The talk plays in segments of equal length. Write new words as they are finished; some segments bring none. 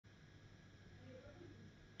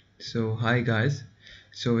So hi guys,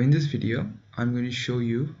 so in this video I'm going to show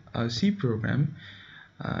you a C program,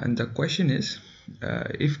 and the question is,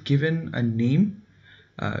 if given a name,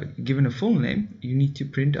 given a full name, you need to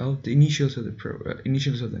print out the initials of the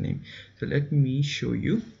initials of the name. So let me show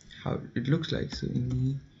you how it looks like. So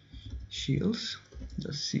initials,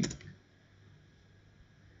 let's see.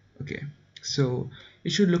 Okay, so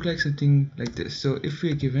it should look like something like this. So if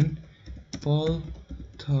we're given Paul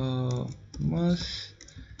Thomas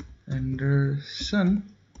Anderson,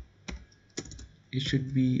 it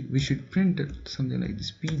should be, we should print it something like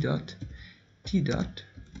this: P dot T dot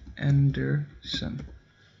Anderson.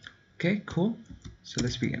 Okay, cool. So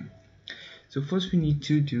let's begin. So first we need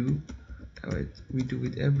to do we do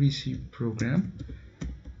with every C program,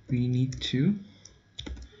 we need to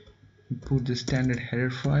put the standard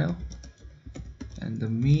header file and the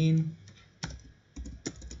main.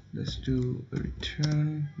 Let's do a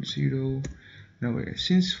return 0. Now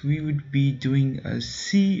since we would be doing a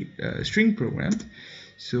C string program,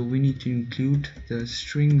 so we need to include the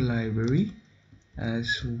string library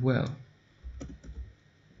as well.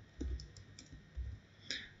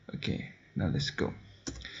 Okay, now let's go.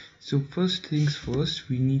 So first things first,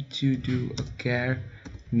 we need to do a char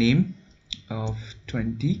name of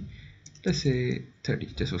 20, let's say 30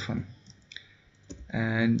 just for fun,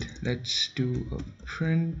 and let's do a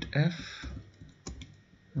printf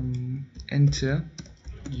enter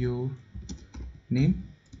your name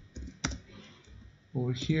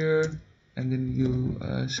over here, and then you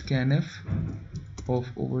scanf of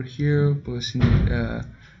over here percent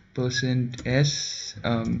s.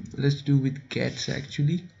 Let's do with gets,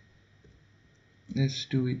 actually let's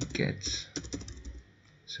do with gets.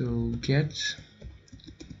 So gets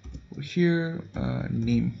over here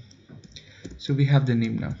name. So we have the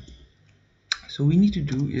name now. So we need to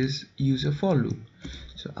do is use a for loop.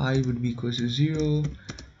 So I would be equals to 0,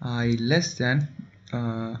 I less than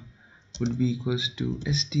would be equals to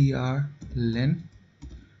strlen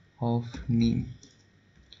of name,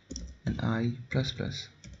 and I plus plus.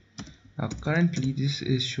 Now currently this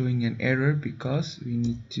is showing an error because we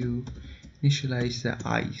need to initialize the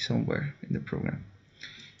I somewhere in the program.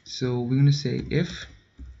 So we're going to say if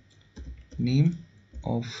name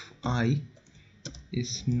of I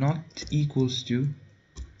is not equals to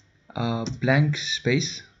a blank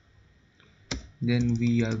space, then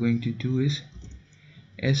we are going to do is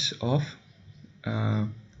s of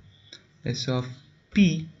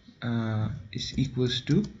p is equals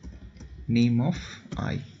to name of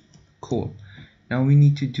I. Cool. Now we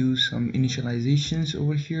need to do some initializations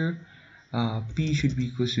over here. P should be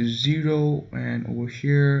equals to 0, and over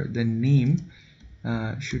here the name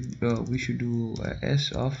we should do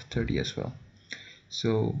s of 30 as well.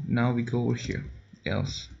 So now we go over here,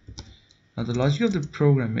 else. Now the logic of the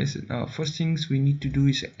program is, first things we need to do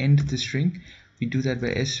is end the string. We do that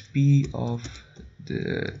by sp of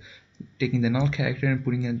the taking the null character and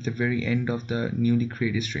putting it at the very end of the newly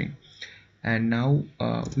created string. And now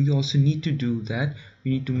we also need to do that,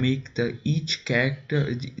 we need to make the each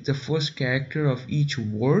character, the first character of each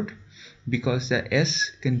word, because the s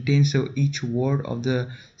contains each word of the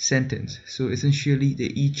sentence, so essentially the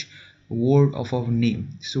each word of our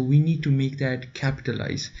name. So we need to make that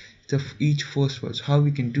capitalize the each first word. So how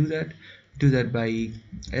we can do that? Do that by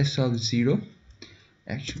s of 0.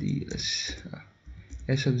 Actually let's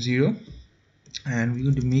s of 0, and we're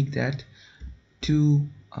going to make that to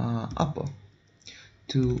upper.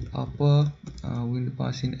 We're going to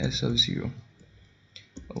pass in s of 0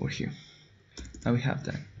 over here. Now we have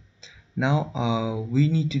that. Now we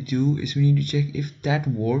need to do is we need to check if that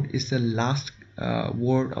word is the last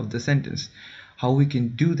word of the sentence. How we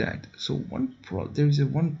can do that? So there is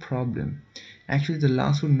one problem. Actually the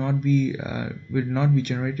last will not be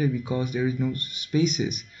generated because there is no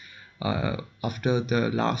spaces after the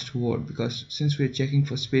last word, because since we're checking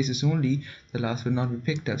for spaces only, the last will not be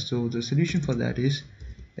picked up. So the solution for that is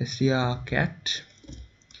strcat,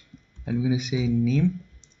 and we're going to say name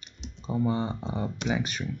comma blank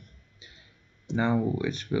string. Now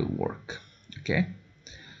it will work. Okay,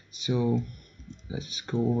 so let's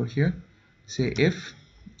go over here, say if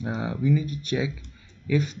we need to check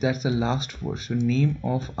if that's the last word. So name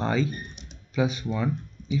of I plus 1,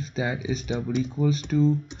 if that is double equals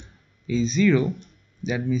to a 0,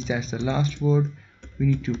 that means that's the last word. We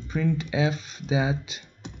need to print f that.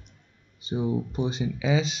 So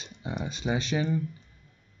 %s /n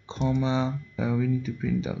comma we need to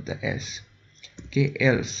print out the s. Okay,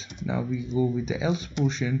 else. Now we go with the else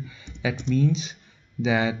portion. That means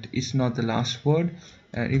that it's not the last word,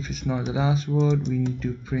 and if it's not the last word, we need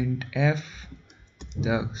to print f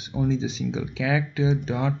only the single character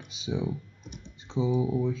dot. So go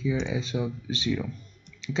over here s of 0.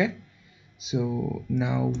 Okay, so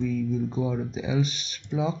now we will go out of the else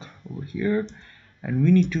block over here, and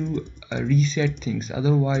we need to reset things,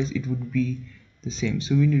 otherwise it would be the same.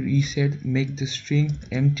 So we need to reset, make the string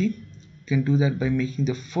empty. You can do that by making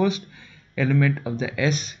the first element of the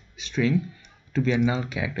s string to be a null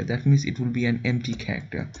character. That means it will be an empty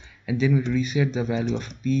character, and then we reset the value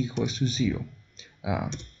of p equals to 0.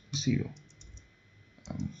 0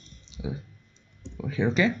 over here.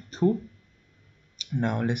 Okay, cool.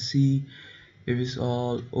 Now let's see if it's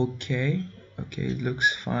all okay. Okay, it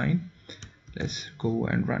looks fine. Let's go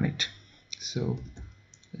and run it. So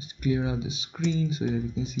let's clear out the screen so that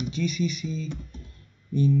you can see gcc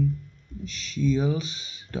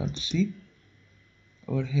initials.c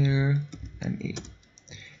over here, and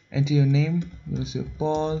enter your name. I'm going to say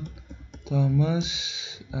Paul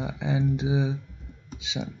Thomas Anderson.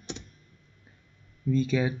 We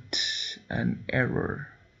get an error.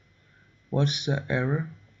 What's the error?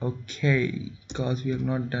 Okay, because we have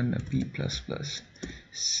not done a p++.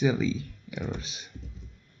 Silly errors.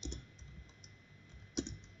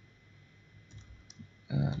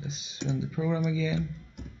 Let's run the program again.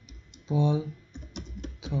 Paul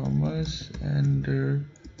Thomas Anderson.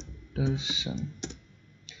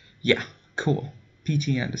 Yeah, cool. PT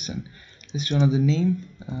Anderson. Let's do another name.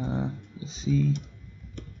 Let's see.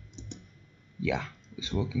 Yeah,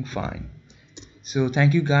 it's working fine. So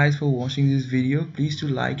thank you guys for watching this video. Please do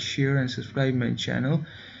like, share, and subscribe my channel.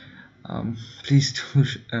 Please do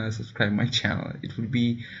subscribe my channel. It would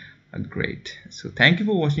be great. So thank you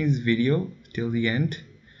for watching this video till the end.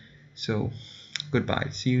 So goodbye.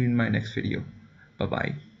 See you in my next video. Bye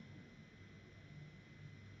bye.